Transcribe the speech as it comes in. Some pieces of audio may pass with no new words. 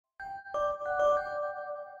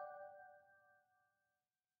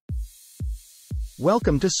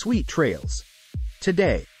Welcome to SuiteTrails.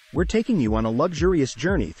 Today, we're taking you on a luxurious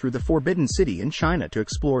journey through the Forbidden City in China to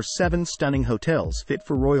explore 7 stunning hotels fit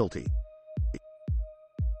for royalty.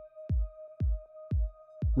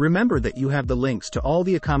 Remember that you have the links to all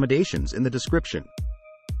the accommodations in the description.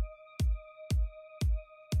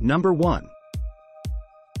 Number 1.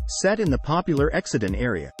 Set in the popular Exquisite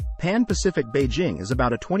area, Pan-Pacific Beijing is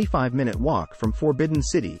about a 25-minute walk from Forbidden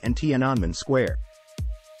City and Tiananmen Square.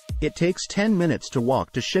 It takes 10 minutes to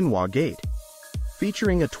walk to Xinhua Gate.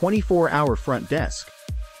 Featuring a 24-hour front desk.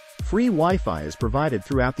 Free Wi-Fi is provided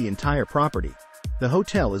throughout the entire property. The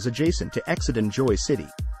hotel is adjacent to Exquisite Joy City.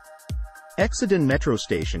 Exquisite Metro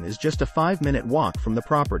Station is just a 5-minute walk from the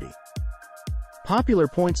property. Popular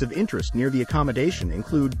points of interest near the accommodation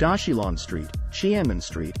include Dashilong Street, Qianmen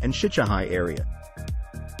Street, and Shichahai area.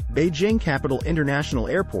 Beijing Capital International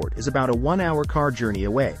Airport is about a 1-hour car journey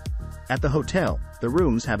away. At the hotel, the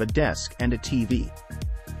rooms have a desk and a TV.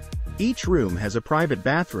 Each room has a private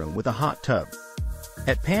bathroom with a hot tub.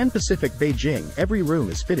 At Pan-Pacific Beijing, every room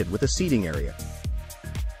is fitted with a seating area.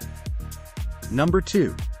 Number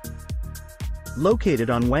 2. Located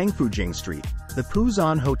on Wangfujing Street, the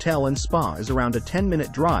Puzan Hotel and Spa is around a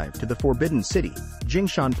 10-minute drive to the Forbidden City,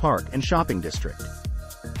 Jingshan Park and Shopping District.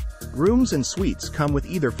 Rooms and suites come with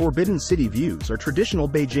either Forbidden City views or traditional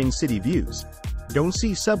Beijing city views.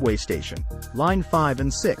 Dongxi Subway Station, Line 5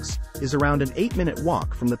 and 6, is around an 8-minute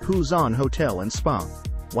walk from the Puzan Hotel and Spa,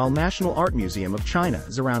 while National Art Museum of China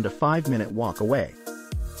is around a 5-minute walk away.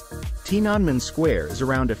 Tiananmen Square is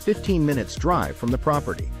around a 15 minutes drive from the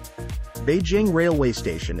property. Beijing Railway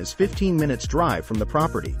Station is 15 minutes drive from the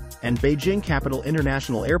property, and Beijing Capital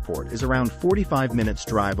International Airport is around 45 minutes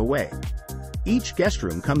drive away. Each guest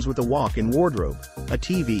room comes with a walk-in wardrobe, a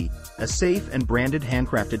TV, a safe and branded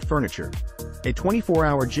handcrafted furniture. A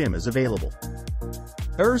 24-hour gym is available.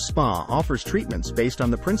 Spa offers treatments based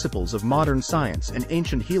on the principles of modern science and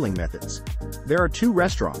ancient healing methods. There are 2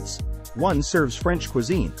 restaurants. One serves French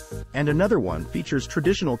cuisine, and another one features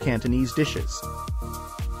traditional Cantonese dishes.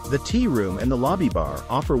 The tea room and the lobby bar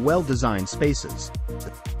offer well-designed spaces.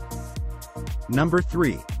 Number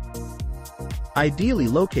 3. Ideally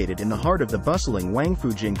located in the heart of the bustling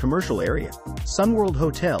Wangfujing commercial area, Sunworld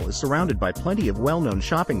Hotel is surrounded by plenty of well-known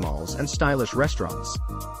shopping malls and stylish restaurants.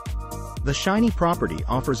 The shiny property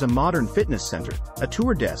offers a modern fitness center, a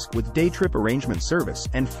tour desk with day trip arrangement service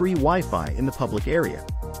and free Wi-Fi in the public area.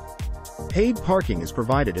 Paid parking is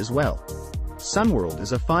provided as well. Sunworld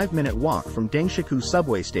is a 5-minute walk from Dengshiku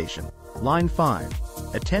Subway Station, Line 5,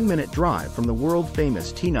 a 10-minute drive from the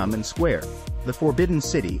world-famous Tiananmen Square, the Forbidden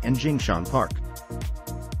City and Jingshan Park.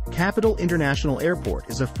 Capital International Airport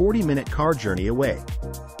is a 40-minute car journey away.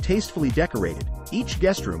 Tastefully decorated, each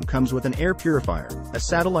guest room comes with an air purifier, a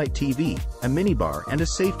satellite TV, a minibar and a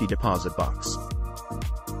safety deposit box.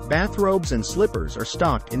 Bathrobes and slippers are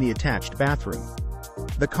stocked in the attached bathroom.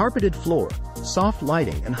 The carpeted floor, soft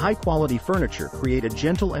lighting and high-quality furniture create a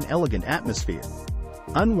gentle and elegant atmosphere.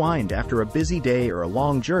 Unwind after a busy day or a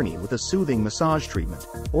long journey with a soothing massage treatment,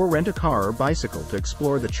 or rent a car or bicycle to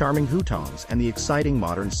explore the charming hutongs and the exciting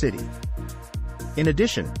modern city. In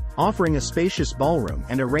addition, offering a spacious ballroom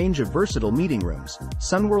and a range of versatile meeting rooms,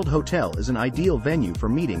 Sunworld Hotel is an ideal venue for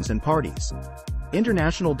meetings and parties.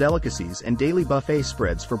 International delicacies and daily buffet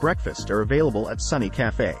spreads for breakfast are available at Sunny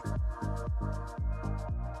Cafe.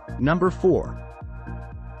 Number 4.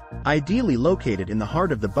 Ideally located in the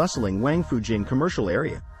heart of the bustling Wangfujing commercial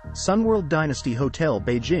area, Sunworld Dynasty Hotel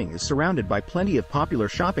Beijing is surrounded by plenty of popular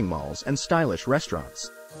shopping malls and stylish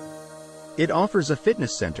restaurants. It offers a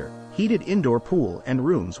fitness center, heated indoor pool and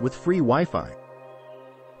rooms with free Wi-Fi.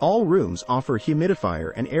 All rooms offer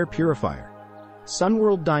humidifier and air purifier.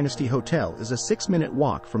 Sunworld Dynasty Hotel is a 6-minute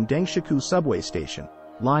walk from Dengshiku Subway Station,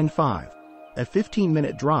 Line 5, a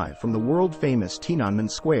 15-minute drive from the world-famous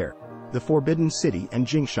Tiananmen Square, the Forbidden City and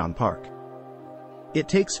Jingshan Park. It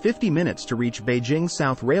takes 50 minutes to reach Beijing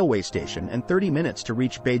South Railway Station and 30 minutes to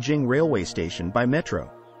reach Beijing Railway Station by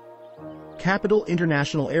metro. Capital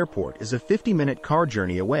International Airport is a 50-minute car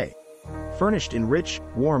journey away. Furnished in rich,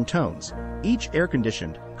 warm tones, each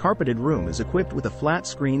air-conditioned, carpeted room is equipped with a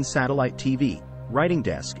flat-screen satellite TV, writing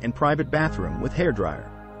desk and private bathroom with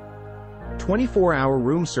hairdryer. 24-hour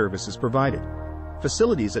room service is provided.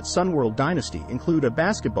 Facilities at Sunworld Dynasty include a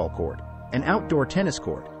basketball court, an outdoor tennis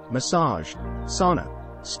court, massage, sauna,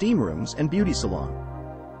 steam rooms and beauty salon.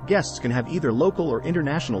 Guests can have either local or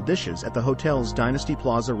international dishes at the hotel's Dynasty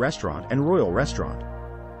Plaza restaurant and Royal Restaurant.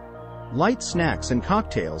 Light snacks and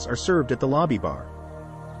cocktails are served at the lobby bar.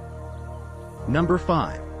 Number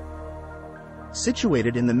 5.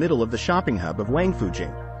 Situated in the middle of the shopping hub of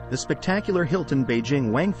Wangfujing, the spectacular Hilton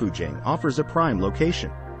Beijing Wangfujing offers a prime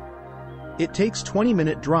location. It takes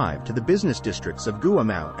 20-minute drive to the business districts of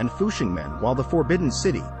Guomao and Fushengmen, while the Forbidden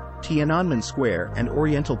City, Tiananmen Square and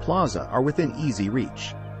Oriental Plaza are within easy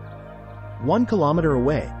reach. 1 kilometer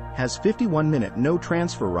away, has 51-minute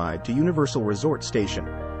no-transfer ride to Universal Resort Station.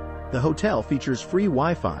 The hotel features free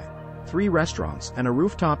Wi-Fi, 3 restaurants and a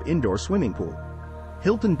rooftop indoor swimming pool.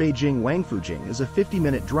 Hilton Beijing Wangfujing is a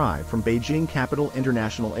 50-minute drive from Beijing Capital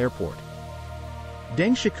International Airport.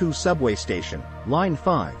 Dengshikou Subway Station, Line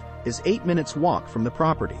 5, is 8 minutes walk from the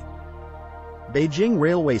property. Beijing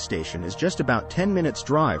Railway Station is just about 10 minutes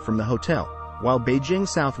drive from the hotel, while Beijing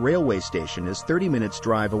South Railway Station is 30 minutes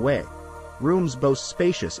drive away. Rooms boast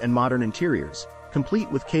spacious and modern interiors, complete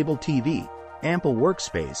with cable TV, ample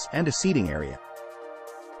workspace and a seating area.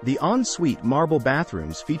 The en-suite marble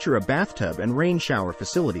bathrooms feature a bathtub and rain shower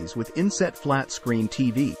facilities with inset flat-screen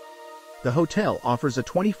TV. The hotel offers a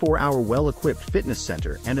 24-hour well-equipped fitness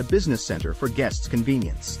center and a business center for guests'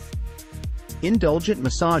 convenience. Indulgent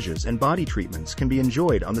massages and body treatments can be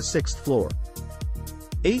enjoyed on the 6th floor.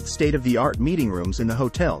 8 state-of-the-art meeting rooms in the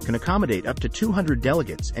hotel can accommodate up to 200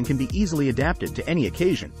 delegates and can be easily adapted to any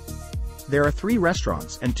occasion. There are 3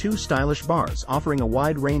 restaurants and 2 stylish bars offering a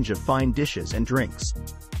wide range of fine dishes and drinks.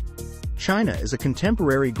 China is a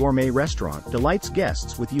contemporary gourmet restaurant delights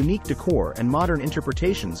guests with unique decor and modern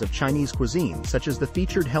interpretations of Chinese cuisine, such as the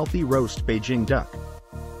featured healthy roast Beijing duck.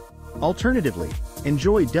 Alternatively,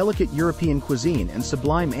 enjoy delicate European cuisine and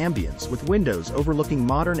sublime ambience with windows overlooking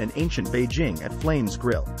modern and ancient Beijing at Flames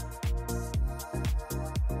Grill.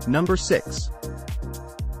 Number 6.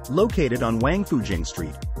 Located on Wangfujing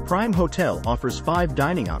Street, Prime Hotel offers 5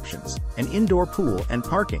 dining options, an indoor pool and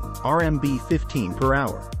parking, RMB 15 per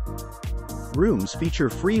hour. Rooms feature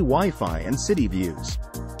free Wi-Fi and city views.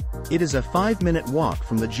 It is a 5-minute walk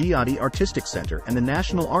from the Jiadi Artistic Center and the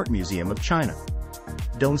National Art Museum of China.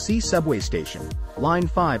 Dongxi Subway Station, Line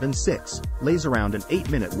 5 and 6, lays around an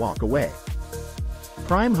 8-minute walk away.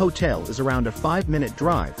 Prime Hotel is around a 5-minute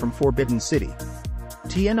drive from Forbidden City.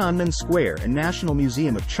 Tiananmen Square and National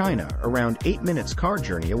Museum of China are around 8 minutes car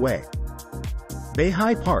journey away.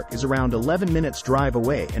 Beihai Park is around 11 minutes drive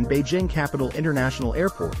away, and Beijing Capital International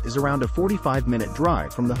Airport is around a 45-minute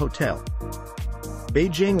drive from the hotel.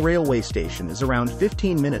 Beijing Railway Station is around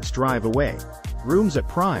 15 minutes drive away. Rooms at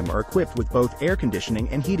Prime are equipped with both air conditioning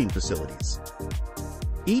and heating facilities.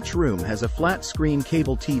 Each room has a flat-screen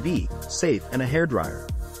cable TV, safe and a hairdryer.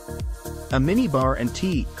 A minibar and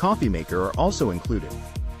tea, coffee maker are also included.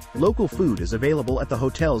 Local food is available at the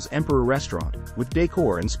hotel's Emperor restaurant, with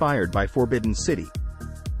decor inspired by Forbidden City.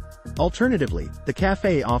 Alternatively, the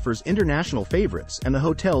cafe offers international favorites and the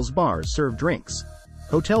hotel's bars serve drinks.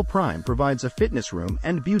 Hotel Prime provides a fitness room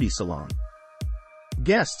and beauty salon.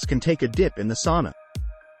 Guests can take a dip in the sauna.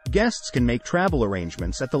 Guests can make travel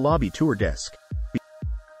arrangements at the lobby tour desk.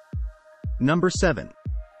 Number 7.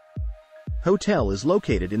 Hotel is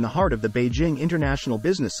located in the heart of the Beijing International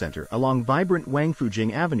Business Center along vibrant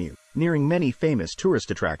Wangfujing Avenue, nearing many famous tourist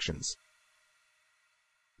attractions.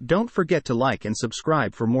 Don't forget to like and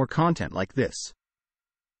subscribe for more content like this.